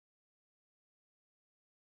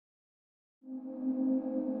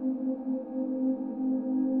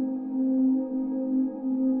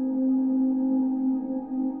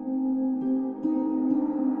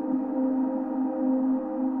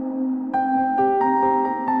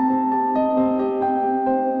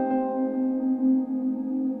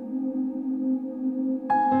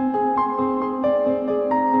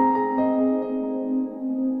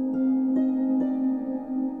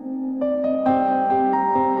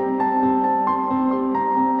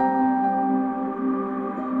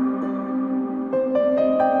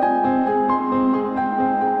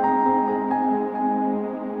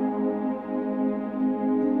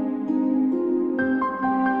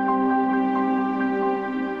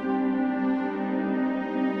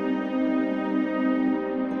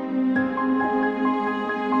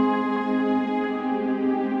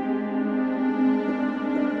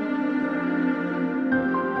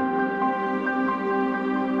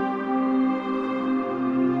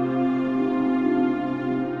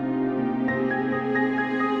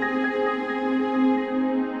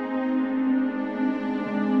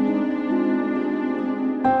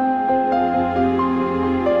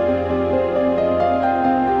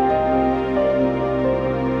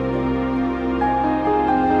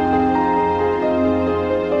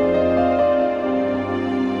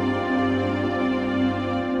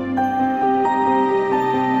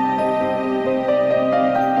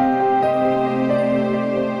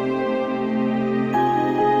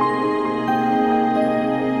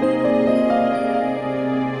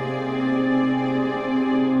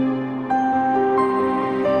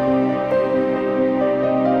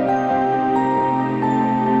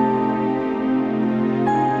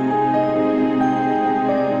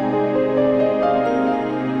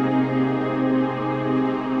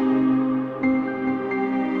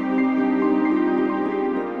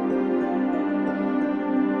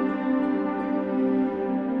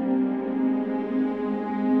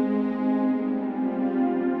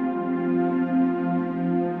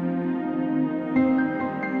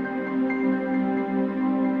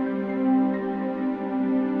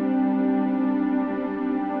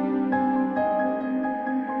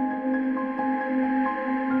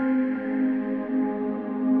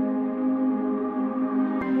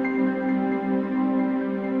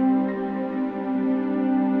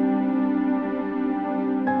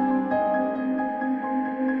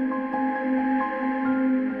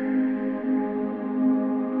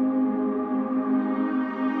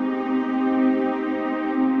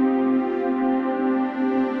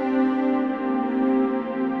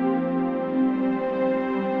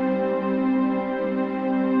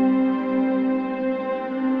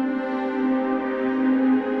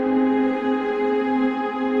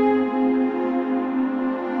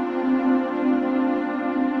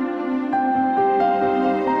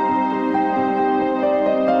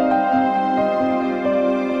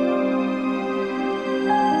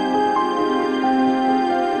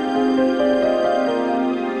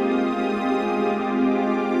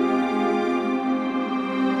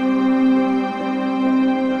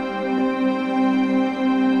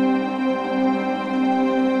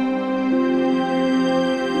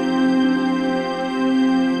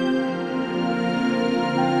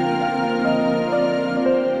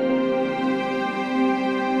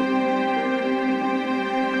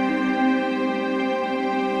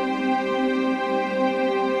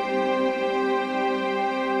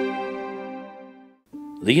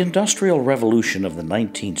The Industrial Revolution of the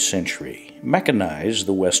 19th century mechanized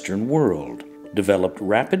the Western world, developed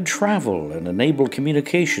rapid travel, and enabled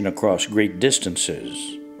communication across great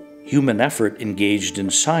distances. Human effort engaged in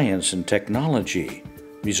science and technology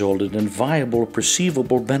resulted in viable,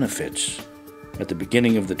 perceivable benefits. At the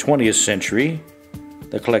beginning of the 20th century,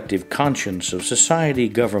 the collective conscience of society,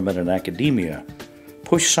 government, and academia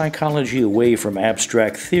pushed psychology away from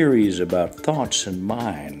abstract theories about thoughts and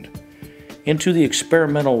mind into the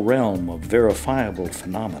experimental realm of verifiable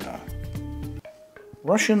phenomena.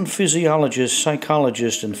 Russian physiologist,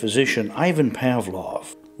 psychologist, and physician Ivan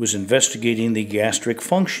Pavlov was investigating the gastric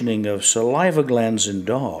functioning of saliva glands in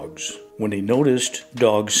dogs when he noticed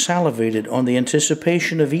dogs salivated on the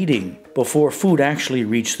anticipation of eating before food actually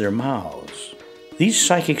reached their mouths. These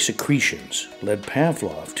psychic secretions led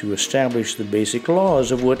Pavlov to establish the basic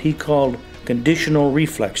laws of what he called conditional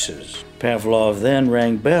reflexes. Pavlov then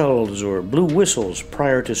rang bells or blew whistles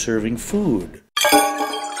prior to serving food,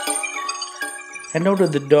 and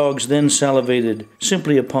noted that dogs then salivated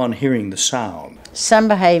simply upon hearing the sound. Some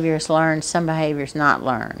behaviors learned, some behaviors not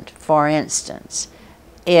learned. For instance,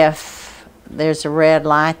 if there's a red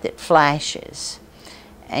light that flashes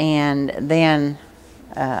and then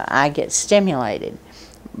I get stimulated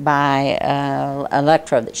by an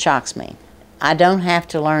electrode that shocks me, I don't have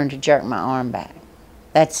to learn to jerk my arm back.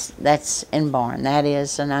 That's inborn. That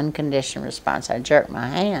is an unconditioned response. I jerk my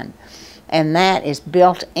hand. And that is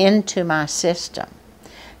built into my system.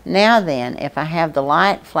 Now then, if I have the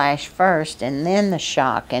light flash first and then the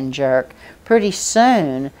shock and jerk, pretty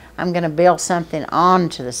soon I'm going to build something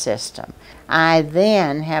onto the system. I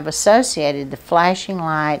then have associated the flashing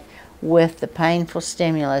light with the painful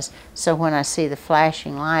stimulus, so when I see the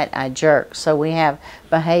flashing light, I jerk. So we have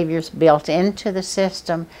behaviors built into the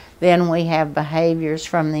system, then we have behaviors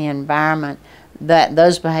from the environment, that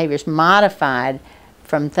those behaviors modified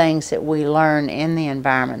from things that we learn in the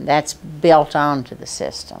environment. That's built onto the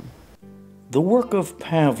system. The work of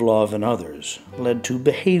Pavlov and others led to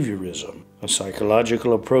behaviorism, a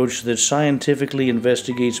psychological approach that scientifically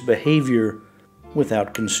investigates behavior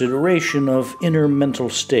without consideration of inner mental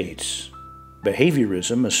states.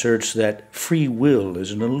 Behaviorism asserts that free will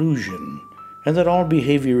is an illusion, and that all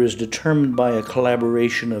behavior is determined by a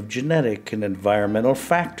collaboration of genetic and environmental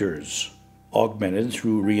factors, augmented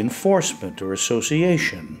through reinforcement or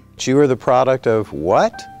association. You are the product of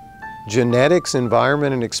what? Genetics,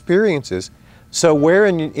 environment, and experiences. So where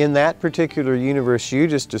in that particular universe you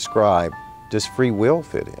just described does free will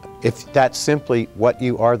fit in? If that's simply what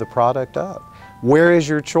you are the product of. Where is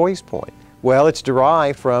your choice point? Well, it's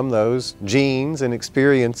derived from those genes and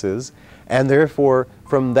experiences, and therefore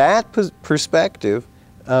from that perspective,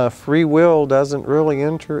 free will doesn't really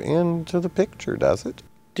enter into the picture, does it?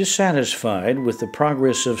 Dissatisfied with the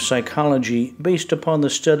progress of psychology based upon the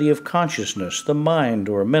study of consciousness, the mind,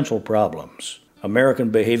 or mental problems,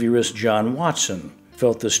 American behaviorist John Watson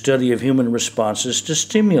felt the study of human responses to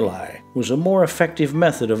stimuli was a more effective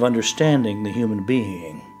method of understanding the human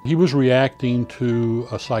being. He was reacting to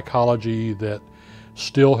a psychology that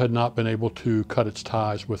still had not been able to cut its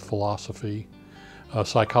ties with philosophy, a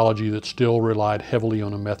psychology that still relied heavily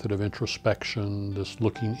on a method of introspection, this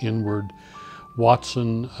looking inward.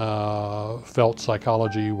 Watson felt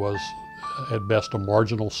psychology was at best a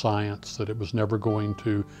marginal science, that it was never going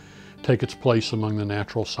to take its place among the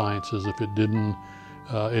natural sciences if it didn't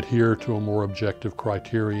adhere to a more objective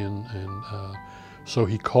criterion. And so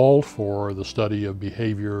he called for the study of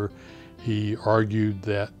behavior. He argued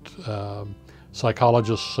that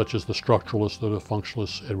psychologists such as the structuralists, the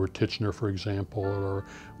functionalists, Edward Titchener, for example, or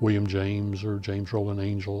William James or James Roland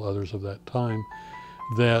Angell, others of that time,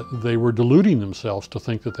 that they were deluding themselves to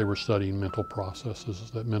think that they were studying mental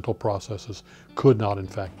processes, that mental processes could not in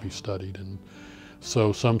fact be studied. And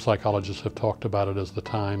so some psychologists have talked about it as the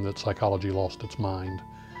time that psychology lost its mind.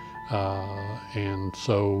 And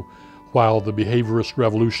so while the behaviorist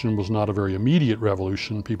revolution was not a very immediate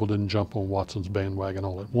revolution, people didn't jump on Watson's bandwagon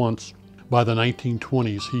all at once. By the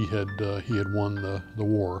 1920s, he had won the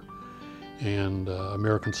war. And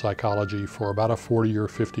American psychology, for about a 40 or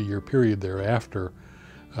 50-year period thereafter,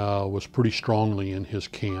 was pretty strongly in his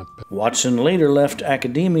camp. Watson later left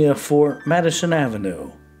academia for Madison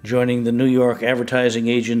Avenue, joining the New York advertising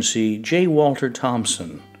agency J. Walter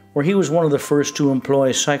Thompson, where he was one of the first to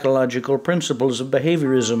employ psychological principles of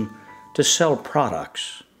behaviorism to sell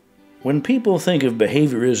products. When people think of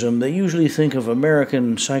behaviorism, they usually think of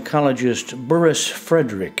American psychologist Burris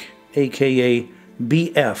Frederick, aka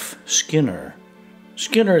B.F. Skinner.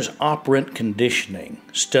 Skinner's operant conditioning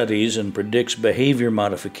studies and predicts behavior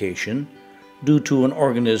modification due to an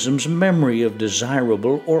organism's memory of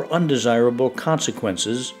desirable or undesirable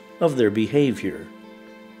consequences of their behavior.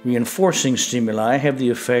 Reinforcing stimuli have the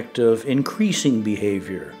effect of increasing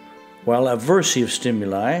behavior, while aversive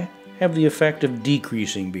stimuli have the effect of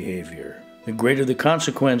decreasing behavior. The greater the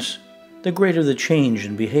consequence, the greater the change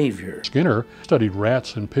in behavior. Skinner studied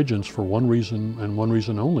rats and pigeons for one reason and one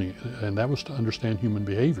reason only, and that was to understand human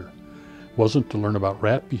behavior. It wasn't to learn about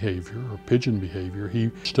rat behavior or pigeon behavior. He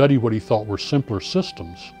studied what he thought were simpler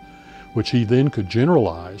systems, which he then could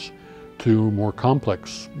generalize to more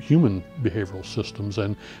complex human behavioral systems.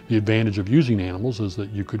 And the advantage of using animals is that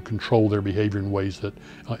you could control their behavior in ways that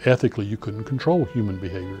ethically you couldn't control human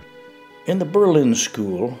behavior. In the Berlin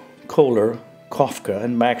School, Kohler, Kafka,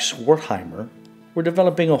 and Max Wertheimer were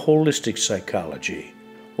developing a holistic psychology,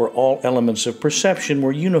 where all elements of perception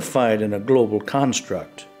were unified in a global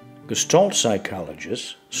construct. Gestalt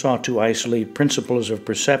psychologists sought to isolate principles of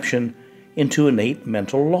perception into innate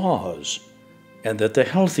mental laws, and that the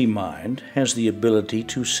healthy mind has the ability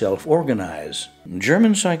to self-organize.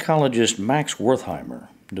 German psychologist Max Wertheimer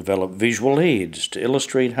developed visual aids to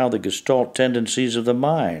illustrate how the Gestalt tendencies of the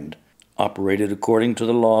mind operated according to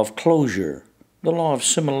the law of closure, the law of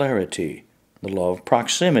similarity, the law of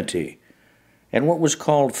proximity, and what was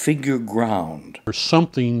called figure ground. There's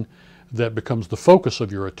something that becomes the focus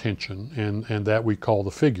of your attention, and that we call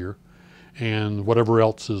the figure. and whatever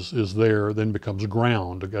else is there then becomes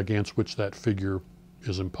ground against which that figure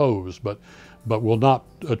is imposed, but will not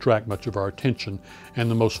attract much of our attention. And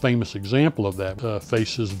the most famous example of that,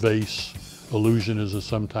 faces, vase, illusion as it's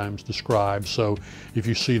sometimes described. So if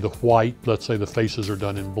you see the white, let's say the faces are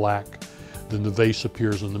done in black, then the vase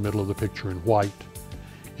appears in the middle of the picture in white.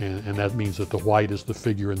 And that means that the white is the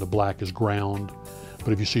figure and the black is ground.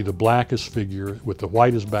 But if you see the black as figure with the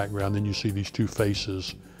white as background, then you see these two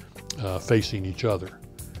faces facing each other.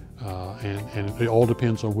 And it all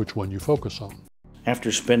depends on which one you focus on.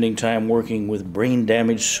 After spending time working with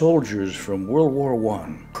brain-damaged soldiers from World War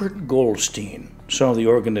I, Kurt Goldstein saw the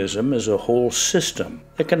organism as a whole system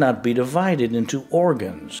that cannot be divided into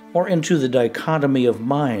organs or into the dichotomy of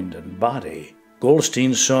mind and body.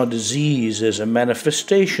 Goldstein saw disease as a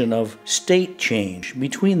manifestation of state change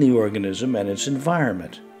between the organism and its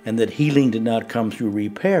environment, and that healing did not come through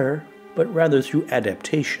repair, but rather through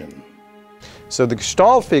adaptation. So the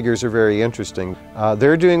Gestalt figures are very interesting.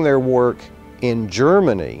 They're doing their work in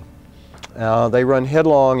Germany. They run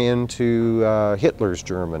headlong into Hitler's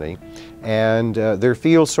Germany, and their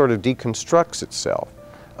field sort of deconstructs itself,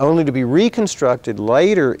 only to be reconstructed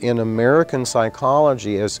later in American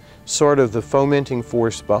psychology as sort of the fomenting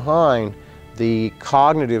force behind the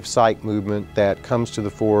cognitive psych movement that comes to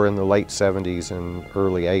the fore in the late 70s and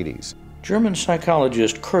early 80s. German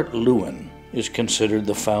psychologist Kurt Lewin is considered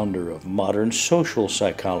the founder of modern social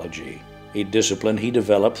psychology, a discipline he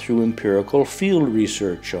developed through empirical field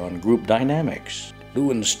research on group dynamics.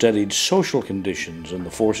 Lewin studied social conditions and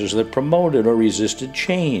the forces that promoted or resisted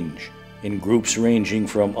change in groups ranging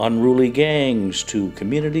from unruly gangs to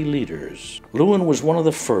community leaders. Lewin was one of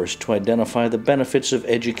the first to identify the benefits of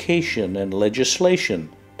education and legislation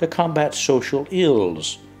to combat social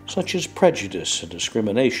ills, such as prejudice and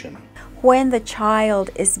discrimination. When the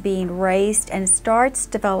child is being raised and starts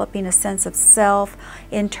developing a sense of self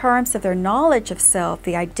in terms of their knowledge of self,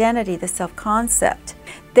 the identity, the self-concept,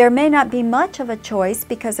 there may not be much of a choice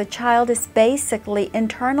because a child is basically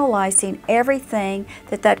internalizing everything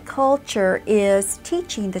that culture is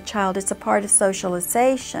teaching the child. It's a part of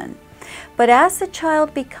socialization. But as the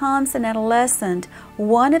child becomes an adolescent,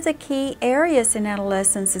 one of the key areas in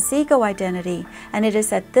adolescence is ego identity, and it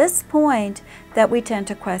is at this point that we tend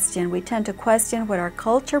to question. We tend to question what our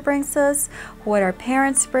culture brings us, what our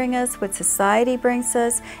parents bring us, what society brings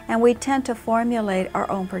us, and we tend to formulate our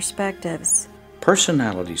own perspectives.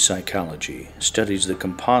 Personality psychology studies the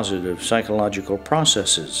composite of psychological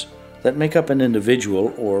processes that make up an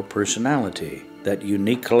individual or personality. That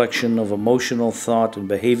unique collection of emotional thought and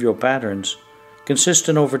behavioral patterns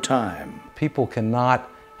consistent over time. People cannot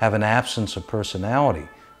have an absence of personality.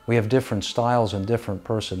 We have different styles and different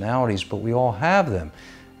personalities, but we all have them.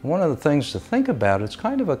 One of the things to think about, it's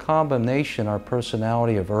kind of a combination, our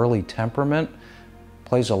personality of early temperament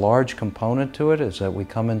plays a large component to it, is that we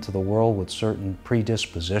come into the world with certain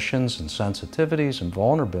predispositions and sensitivities and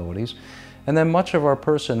vulnerabilities. And then much of our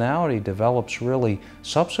personality develops really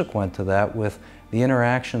subsequent to that with the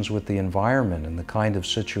interactions with the environment and the kind of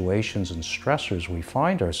situations and stressors we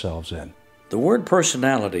find ourselves in. The word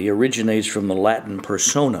personality originates from the Latin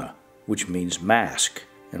persona, which means mask,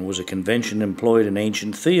 and was a convention employed in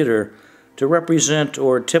ancient theater to represent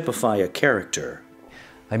or typify a character.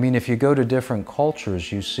 I mean, if you go to different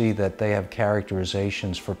cultures, you see that they have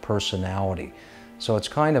characterizations for personality. So it's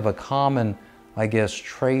kind of a common, I guess,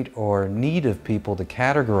 trait or need of people to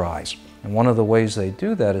categorize. And one of the ways they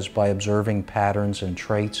do that is by observing patterns and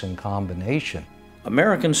traits in combination.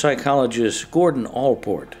 American psychologist Gordon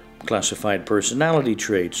Allport classified personality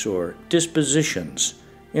traits or dispositions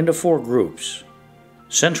into 4 groups.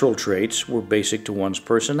 Central traits were basic to one's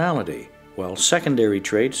personality, while secondary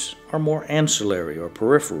traits are more ancillary or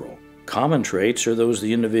peripheral. Common traits are those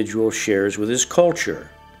the individual shares with his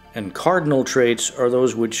culture, and cardinal traits are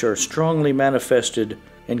those which are strongly manifested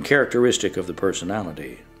and characteristic of the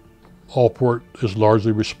personality. Allport is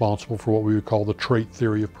largely responsible for what we would call the trait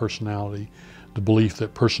theory of personality, the belief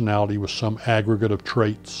that personality was some aggregate of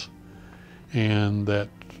traits and that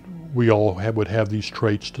we all would have these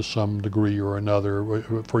traits to some degree or another.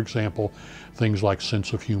 For example, things like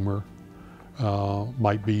sense of humor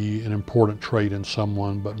might be an important trait in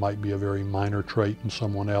someone but might be a very minor trait in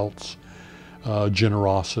someone else.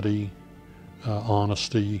 Generosity,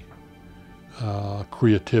 honesty,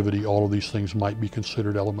 creativity, all of these things might be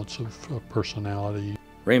considered elements of personality.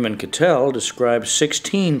 Raymond Cattell describes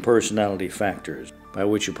 16 personality factors by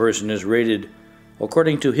which a person is rated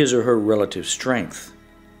according to his or her relative strength.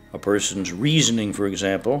 A person's reasoning, for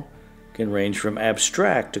example, can range from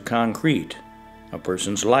abstract to concrete. A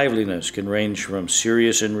person's liveliness can range from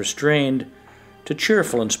serious and restrained to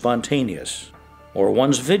cheerful and spontaneous, or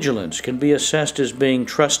one's vigilance can be assessed as being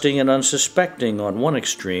trusting and unsuspecting on one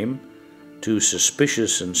extreme to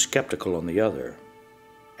suspicious and skeptical on the other.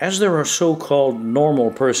 As there are so-called normal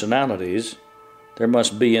personalities, there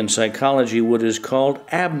must be in psychology what is called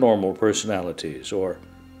abnormal personalities or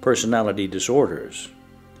personality disorders.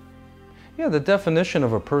 Yeah, the definition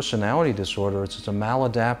of a personality disorder is it's a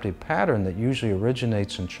maladaptive pattern that usually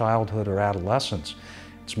originates in childhood or adolescence.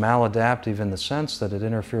 It's maladaptive in the sense that it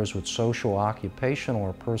interferes with social, occupational,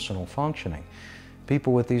 or personal functioning.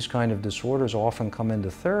 People with these kind of disorders often come into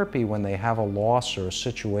therapy when they have a loss or a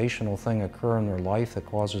situational thing occur in their life that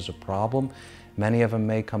causes a problem. Many of them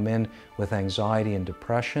may come in with anxiety and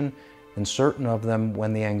depression, and certain of them,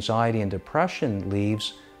 when the anxiety and depression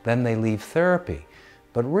leaves, then they leave therapy.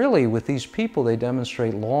 But really, with these people, they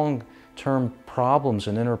demonstrate long-term problems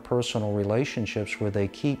in interpersonal relationships where they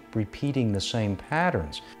keep repeating the same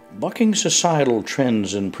patterns. Bucking societal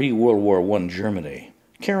trends in pre-World War I Germany,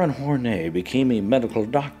 Karen Horney became a medical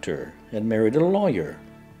doctor and married a lawyer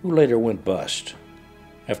who later went bust.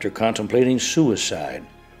 After contemplating suicide,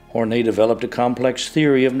 Horney developed a complex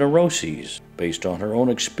theory of neuroses based on her own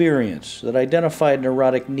experience that identified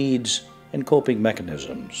neurotic needs and coping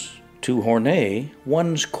mechanisms. To Horney,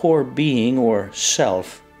 one's core being or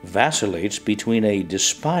self vacillates between a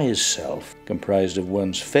despised self, comprised of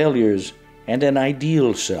one's failures, and an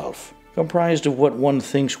ideal self, comprised of what one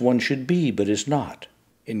thinks one should be but is not.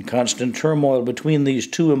 In constant turmoil between these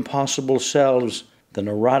two impossible selves, the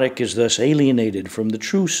neurotic is thus alienated from the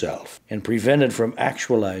true self and prevented from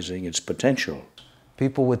actualizing its potential.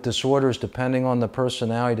 People with disorders, depending on the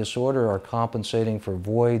personality disorder, are compensating for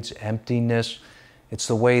voids, emptiness. It's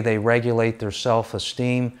the way they regulate their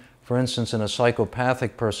self-esteem. For instance, in a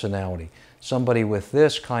psychopathic personality, somebody with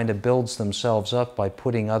this kind of builds themselves up by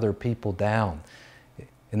putting other people down.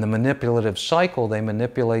 In the manipulative cycle, they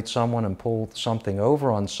manipulate someone and pull something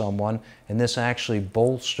over on someone, and this actually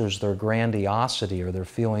bolsters their grandiosity or their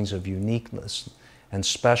feelings of uniqueness and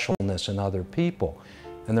specialness in other people.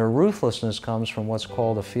 And their ruthlessness comes from what's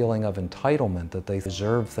called a feeling of entitlement, that they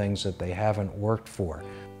deserve things that they haven't worked for.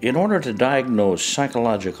 In order to diagnose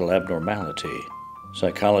psychological abnormality,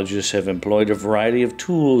 psychologists have employed a variety of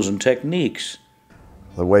tools and techniques.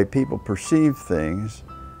 The way people perceive things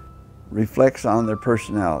reflects on their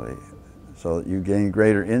personality, so that you gain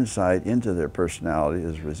greater insight into their personality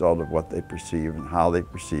as a result of what they perceive and how they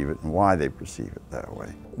perceive it and why they perceive it that way.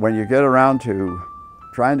 When you get around to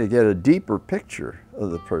trying to get a deeper picture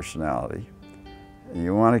of the personality,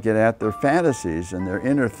 you want to get at their fantasies and their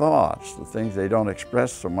inner thoughts, the things they don't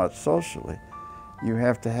express so much socially, you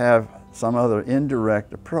have to have some other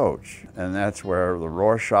indirect approach. And that's where the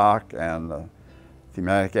Rorschach and the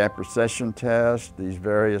thematic apperception test, these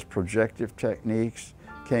various projective techniques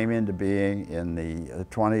came into being in the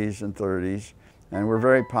 20s and 30s and were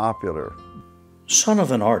very popular. Son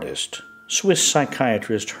of an artist, Swiss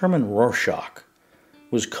psychiatrist Hermann Rorschach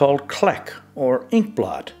was called Kleck, or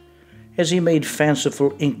inkblot, as he made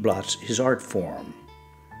fanciful inkblots his art form.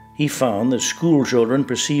 He found that school children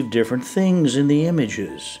perceived different things in the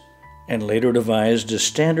images, and later devised a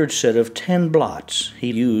standard set of 10 blots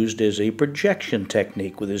he used as a projection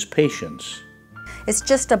technique with his patients. It's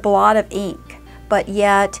just a blot of ink, but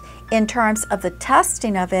yet in terms of the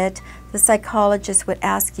testing of it, the psychologist would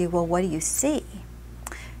ask you, well, what do you see?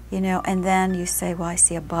 You know, and then you say, well, I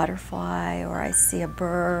see a butterfly, or I see a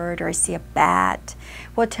bird, or I see a bat.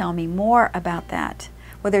 Well, tell me more about that.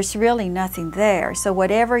 Well, there's really nothing there. So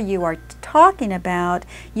whatever you are talking about,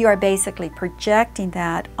 you are basically projecting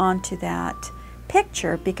that onto that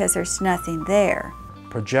picture because there's nothing there.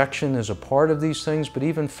 Projection is a part of these things, but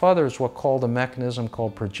even further is what's called a mechanism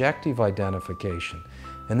called projective identification.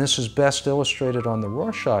 And this is best illustrated on the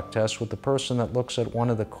Rorschach test with the person that looks at one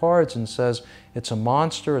of the cards and says, it's a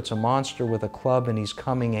monster with a club and he's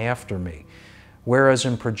coming after me. Whereas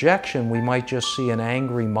in projection, we might just see an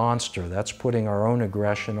angry monster. That's putting our own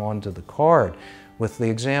aggression onto the card. With the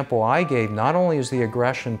example I gave, not only is the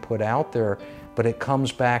aggression put out there, but it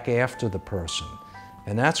comes back after the person.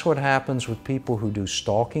 And that's what happens with people who do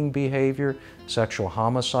stalking behavior, sexual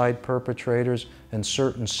homicide perpetrators, and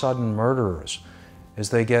certain sudden murderers. Is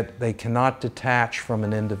they cannot detach from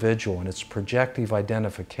an individual, and it's projective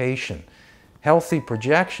identification. Healthy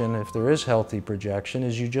projection, if there is healthy projection,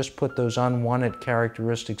 is you just put those unwanted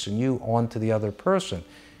characteristics in you onto the other person.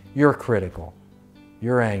 You're critical,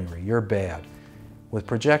 you're angry, you're bad. With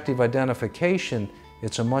projective identification,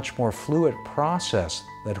 it's a much more fluid process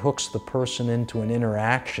that hooks the person into an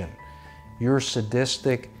interaction. You're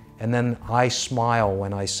sadistic, and then I smile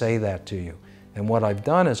when I say that to you. And what I've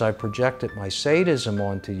done is I projected my sadism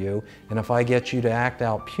onto you, and if I get you to act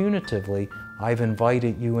out punitively, I've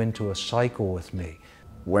invited you into a cycle with me.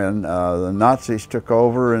 When the Nazis took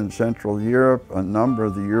over in Central Europe, a number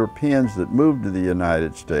of the Europeans that moved to the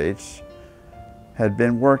United States had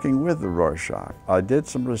been working with the Rorschach. I did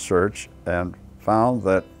some research and found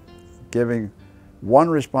that giving one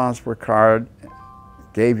response per card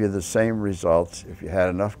gave you the same results if you had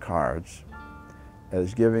enough cards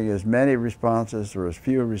as giving as many responses or as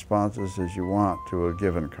few responses as you want to a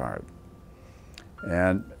given card.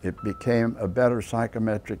 And it became a better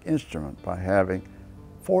psychometric instrument by having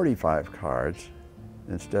 45 cards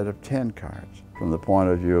instead of 10 cards, from the point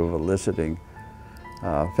of view of eliciting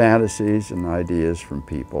fantasies and ideas from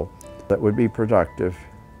people that would be productive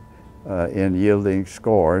in yielding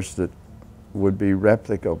scores that would be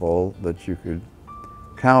replicable, that you could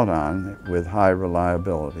count on with high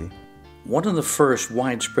reliability. One of the first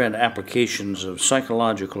widespread applications of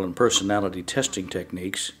psychological and personality testing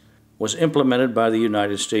techniques was implemented by the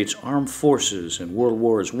United States Armed Forces in World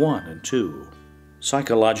Wars I and II.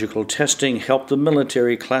 Psychological testing helped the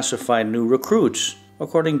military classify new recruits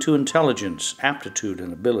according to intelligence, aptitude,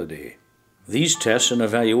 and ability. These tests and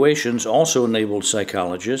evaluations also enabled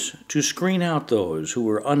psychologists to screen out those who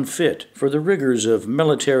were unfit for the rigors of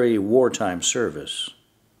military wartime service.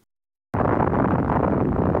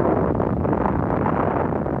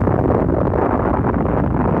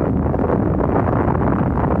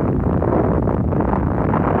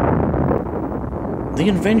 The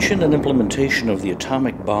invention and implementation of the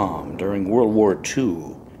atomic bomb during World War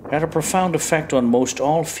II had a profound effect on most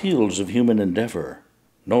all fields of human endeavor.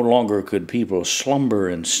 No longer could people slumber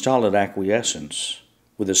in stolid acquiescence.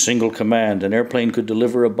 With a single command, an airplane could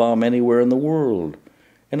deliver a bomb anywhere in the world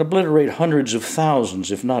and obliterate hundreds of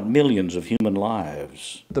thousands, if not millions, of human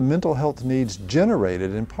lives. The mental health needs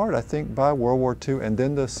generated in part, I think, by World War II and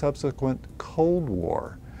then the subsequent Cold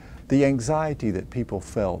War. The anxiety that people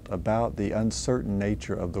felt about the uncertain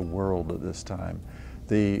nature of the world at this time,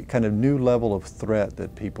 the kind of new level of threat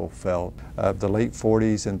that people felt of the late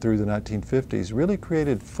 40s and through the 1950s really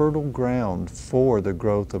created fertile ground for the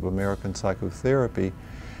growth of American psychotherapy,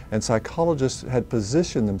 and psychologists had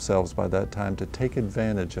positioned themselves by that time to take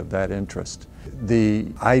advantage of that interest. The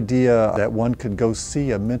idea that one could go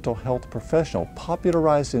see a mental health professional,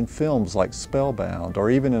 popularized in films like Spellbound,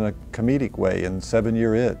 or even in a comedic way in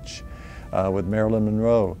 7-Year Itch with Marilyn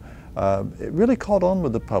Monroe, it really caught on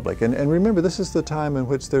with the public. And remember, this is the time in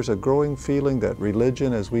which there's a growing feeling that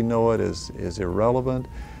religion as we know it is irrelevant.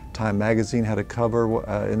 Time magazine had a cover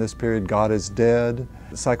in this period, God is Dead.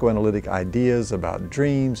 Psychoanalytic ideas about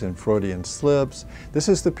dreams and Freudian slips. This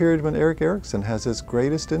is the period when Erik Erikson has his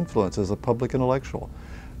greatest influence as a public intellectual.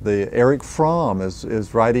 Erich Fromm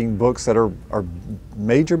is writing books that are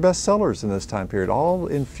major bestsellers in this time period, all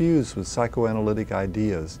infused with psychoanalytic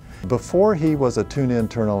ideas. Before he was a tune-in,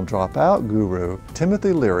 turn-on, drop-out guru,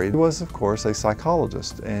 Timothy Leary was, of course, a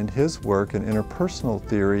psychologist, and his work in interpersonal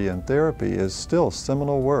theory and therapy is still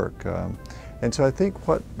seminal work. And so I think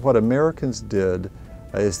what Americans did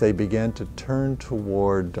is they began to turn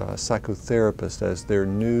toward psychotherapists as their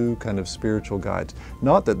new kind of spiritual guides.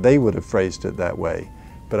 Not that they would have phrased it that way,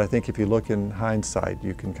 but I think if you look in hindsight,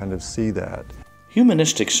 you can kind of see that.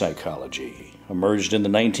 Humanistic psychology emerged in the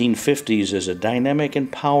 1950s as a dynamic,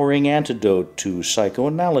 empowering antidote to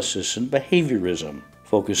psychoanalysis and behaviorism,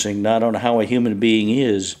 focusing not on how a human being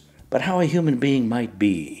is, but how a human being might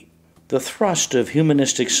be. The thrust of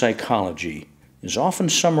humanistic psychology is often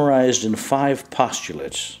summarized in 5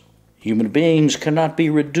 postulates. Human beings cannot be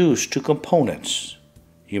reduced to components.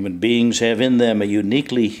 Human beings have in them a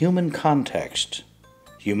uniquely human context.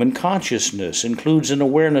 Human consciousness includes an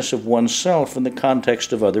awareness of oneself in the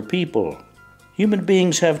context of other people. Human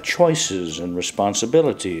beings have choices and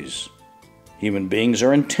responsibilities. Human beings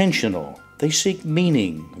are intentional. They seek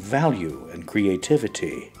meaning, value, and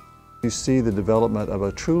creativity. You see the development of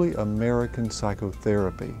a truly American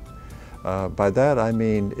psychotherapy. By that I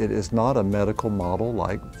mean it is not a medical model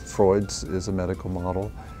like Freud's is a medical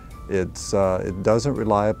model. It doesn't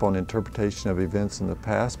rely upon interpretation of events in the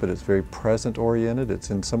past, but it's very present-oriented.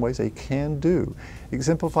 It's in some ways a can-do,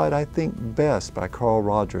 exemplified, I think, best by Carl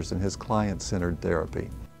Rogers and his client-centered therapy.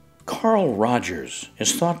 Carl Rogers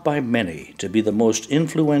is thought by many to be the most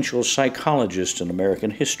influential psychologist in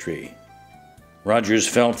American history. Rogers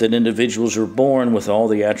felt that individuals are born with all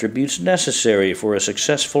the attributes necessary for a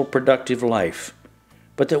successful, productive life,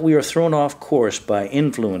 but that we are thrown off course by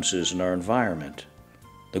influences in our environment.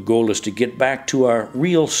 The goal is to get back to our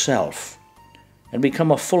real self and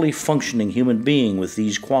become a fully functioning human being with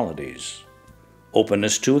these qualities: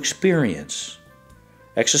 openness to experience,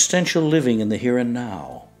 existential living in the here and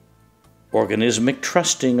now, organismic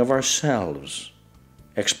trusting of ourselves,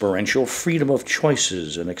 experiential freedom of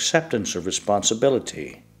choices and acceptance of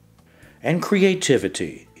responsibility, and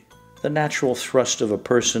creativity, the natural thrust of a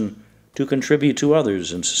person to contribute to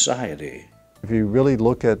others in society. If you really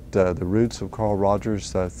look at the roots of Carl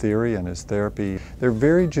Rogers' theory and his therapy, they're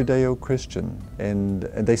very Judeo-Christian, and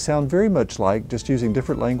they sound very much like, just using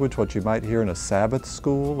different language, what you might hear in a Sabbath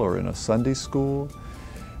school or in a Sunday school.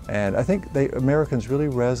 And I think Americans really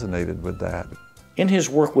resonated with that. In his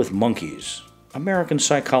work with monkeys, American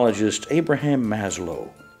psychologist Abraham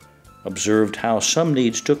Maslow observed how some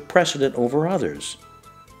needs took precedent over others,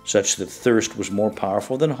 such that thirst was more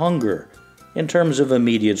powerful than hunger in terms of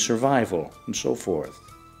immediate survival, and so forth.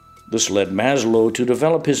 This led Maslow to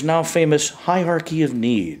develop his now famous hierarchy of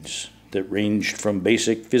needs that ranged from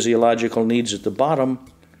basic physiological needs at the bottom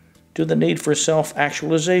to the need for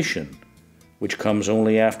self-actualization, which comes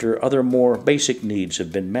only after other more basic needs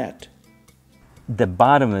have been met. The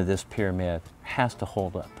bottom of this pyramid has to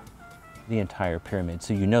hold up the entire pyramid,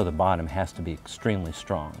 so you know the bottom has to be extremely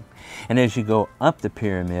strong. And as you go up the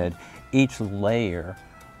pyramid, each layer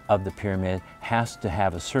of the pyramid has to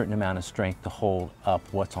have a certain amount of strength to hold up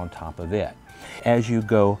what's on top of it. As you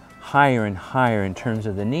go higher and higher in terms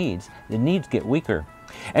of the needs get weaker.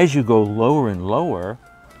 As you go lower and lower,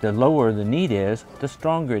 the lower the need is, the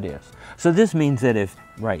stronger it is. So this means that if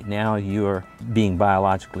right now you're being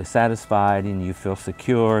biologically satisfied and you feel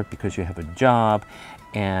secure because you have a job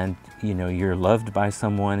and you're loved by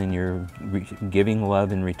someone and you're giving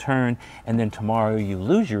love in return, and then tomorrow you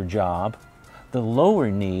lose your job, the lower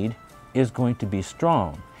need is going to be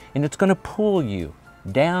strong, and it's going to pull you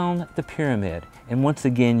down the pyramid. And once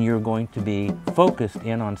again, you're going to be focused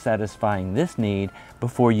in on satisfying this need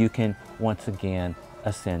before you can once again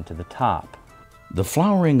ascend to the top. The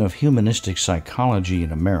flowering of humanistic psychology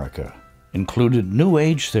in America included New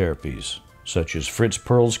Age therapies, such as Fritz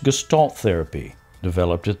Perls' Gestalt therapy,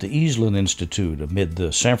 developed at the Eastland Institute amid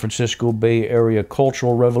the San Francisco Bay Area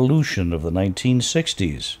cultural revolution of the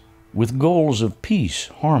 1960s, with goals of peace,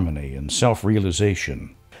 harmony, and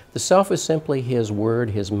self-realization. The self is simply his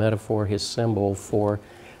word, his metaphor, his symbol for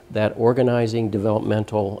that organizing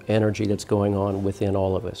developmental energy that's going on within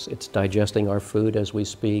all of us. It's digesting our food as we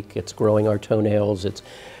speak, it's growing our toenails, it's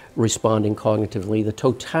responding cognitively. The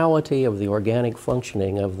totality of the organic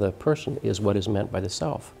functioning of the person is what is meant by the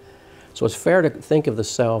self. So it's fair to think of the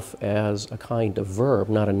self as a kind of verb,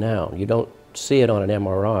 not a noun. You don't see it on an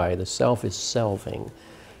MRI. The self is selving.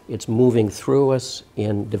 It's moving through us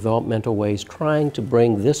in developmental ways, trying to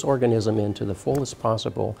bring this organism into the fullest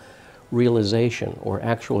possible realization or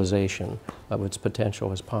actualization of its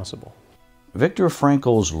potential as possible. Viktor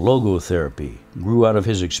Frankl's logotherapy grew out of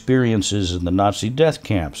his experiences in the Nazi death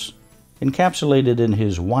camps, encapsulated in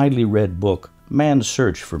his widely read book, Man's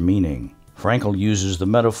Search for Meaning. Frankl uses the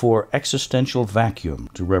metaphor existential vacuum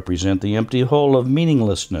to represent the empty hole of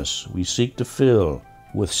meaninglessness we seek to fill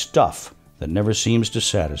with stuff that never seems to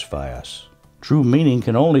satisfy us. True meaning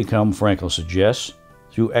can only come, Frankl suggests,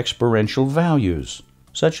 through experiential values,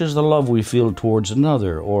 such as the love we feel towards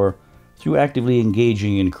another, or through actively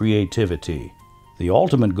engaging in creativity, the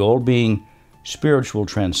ultimate goal being spiritual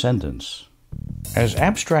transcendence. As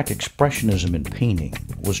abstract expressionism in painting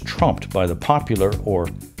was trumped by the popular or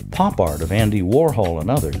pop art of Andy Warhol and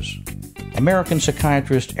others, American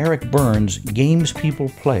psychiatrist Eric Burns' Games People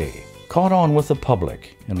Play caught on with the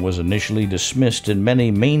public and was initially dismissed in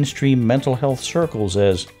many mainstream mental health circles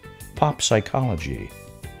as pop psychology.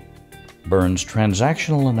 Burns'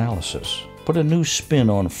 transactional analysis put a new spin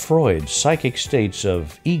on Freud's psychic states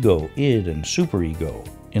of ego, id, and superego,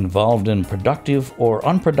 involved in productive or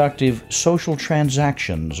unproductive social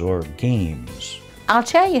transactions or games. I'll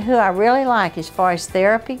tell you who I really like as far as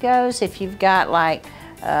therapy goes, if you've got like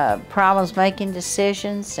problems making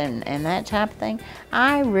decisions and that type of thing.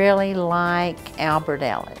 I really like Albert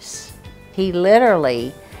Ellis. He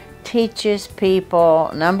literally teaches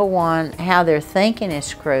people, number one, how their thinking is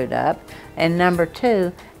screwed up, and number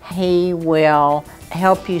two, he will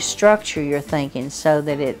help you structure your thinking so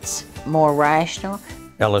that it's more rational.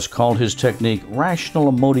 Ellis called his technique rational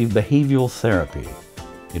emotive behavioral therapy.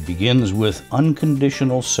 It begins with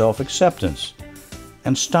unconditional self-acceptance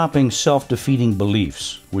and stopping self-defeating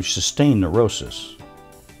beliefs which sustain neurosis.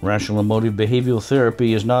 Rational emotive behavioral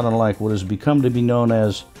therapy is not unlike what has become to be known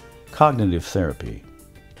as cognitive therapy.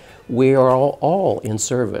 We are all in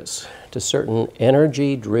service to certain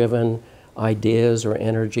energy-driven ideas or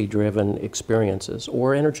energy-driven experiences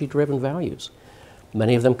or energy-driven values.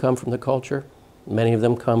 Many of them come from the culture, many of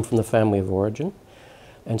them come from the family of origin.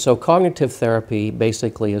 And so cognitive therapy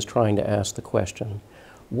basically is trying to ask the question,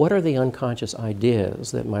 what are the unconscious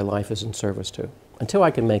ideas that my life is in service to? Until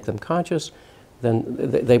I can make them conscious, then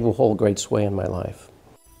they will hold great sway in my life.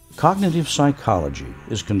 Cognitive psychology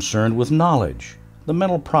is concerned with knowledge, the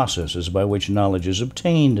mental processes by which knowledge is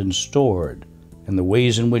obtained and stored, and the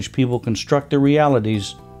ways in which people construct their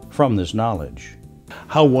realities from this knowledge.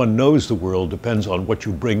 How one knows the world depends on what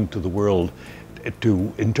you bring to the world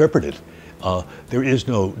to interpret it. There is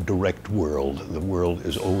no direct world. The world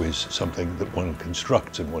is always something that one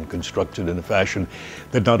constructs, and one constructs it in a fashion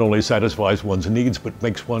that not only satisfies one's needs, but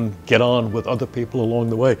makes one get on with other people along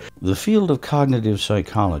the way. The field of cognitive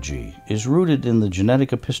psychology is rooted in the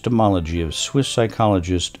genetic epistemology of Swiss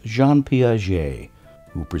psychologist Jean Piaget,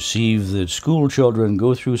 who perceived that school children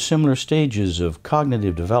go through similar stages of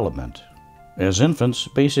cognitive development. As infants,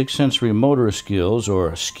 basic sensory motor skills,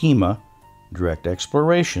 or schema, direct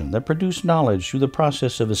exploration that produce knowledge through the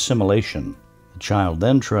process of assimilation. The child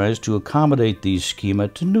then tries to accommodate these schema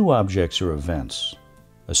to new objects or events.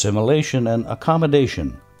 Assimilation and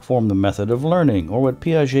accommodation form the method of learning, or what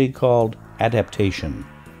Piaget called adaptation.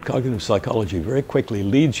 Cognitive psychology very quickly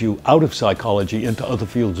leads you out of psychology into other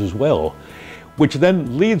fields as well, which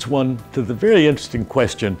then leads one to the very interesting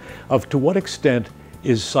question of to what extent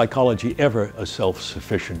is psychology ever a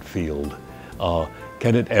self-sufficient field?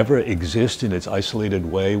 Can it ever exist in its isolated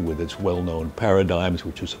way with its well-known paradigms,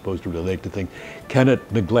 which are supposed to relate to things? Can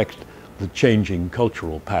it neglect the changing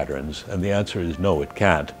cultural patterns? And the answer is no, it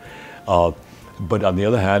can't. But on the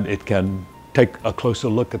other hand, it can take a closer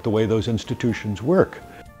look at the way those institutions work.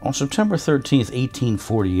 On September 13,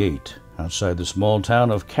 1848, outside the small town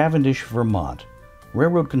of Cavendish, Vermont,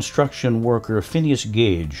 railroad construction worker Phineas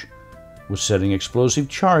Gage was setting explosive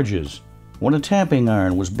charges when a tamping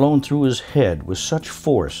iron was blown through his head with such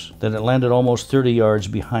force that it landed almost 30 yards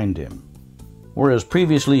behind him. Whereas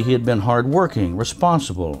previously he had been hard-working,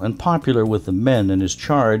 responsible, and popular with the men in his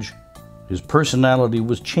charge, his personality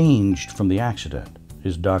was changed from the accident.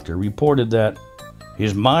 His doctor reported that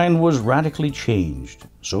his mind was radically changed,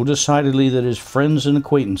 so decidedly that his friends and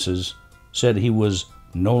acquaintances said he was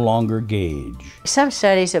no longer Gage. Some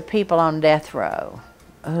studies of people on death row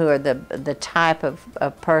who are the type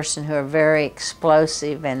of person who are very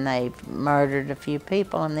explosive, and they've murdered a few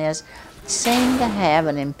people in this, seem to have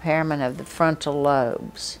an impairment of the frontal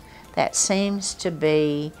lobes. That seems to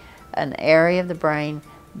be an area of the brain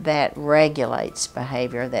that regulates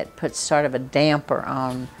behavior, that puts sort of a damper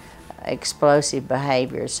on explosive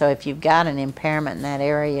behavior. So if you've got an impairment in that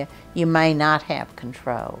area, you may not have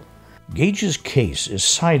control. Gage's case is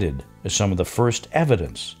cited as some of the first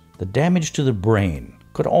evidence that damage to the brain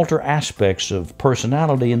could alter aspects of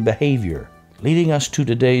personality and behavior, leading us to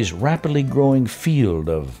today's rapidly growing field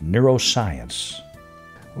of neuroscience.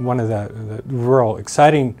 One of the real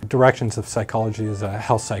exciting directions of psychology is a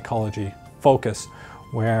health psychology focus,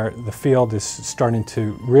 where the field is starting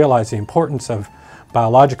to realize the importance of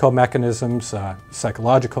biological mechanisms,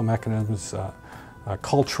 psychological mechanisms,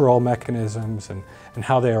 cultural mechanisms, and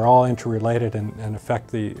how they are all interrelated and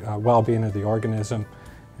affect the well-being of the organism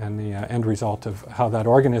and the end result of how that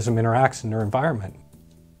organism interacts in their environment.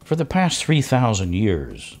 For the past 3,000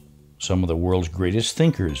 years, some of the world's greatest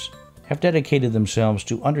thinkers have dedicated themselves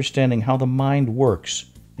to understanding how the mind works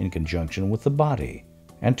in conjunction with the body,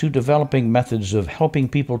 and to developing methods of helping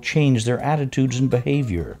people change their attitudes and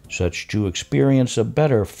behavior, such to experience a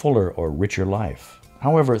better, fuller, or richer life.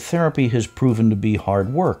 However, therapy has proven to be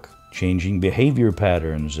hard work. Changing behavior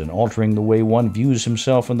patterns and altering the way one views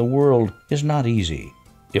himself in the world is not easy.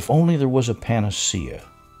 If only there was a panacea.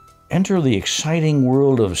 Enter the exciting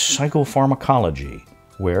world of psychopharmacology,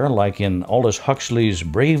 where, like in Aldous Huxley's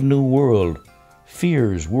Brave New World,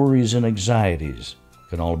 fears, worries, and anxieties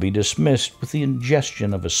can all be dismissed with the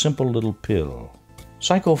ingestion of a simple little pill.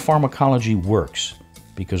 Psychopharmacology works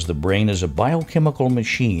because the brain is a biochemical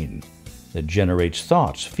machine that generates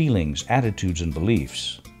thoughts, feelings, attitudes, and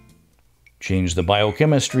beliefs. Change the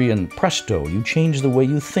biochemistry and presto, you change the way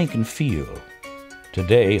you think and feel.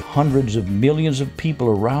 Today, hundreds of millions of people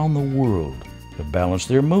around the world have balanced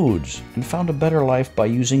their moods and found a better life by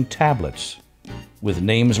using tablets with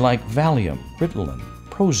names like Valium, Ritalin,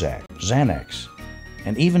 Prozac, Xanax,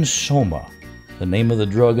 and even Soma, the name of the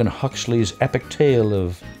drug in Huxley's epic tale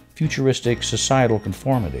of futuristic societal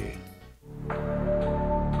conformity.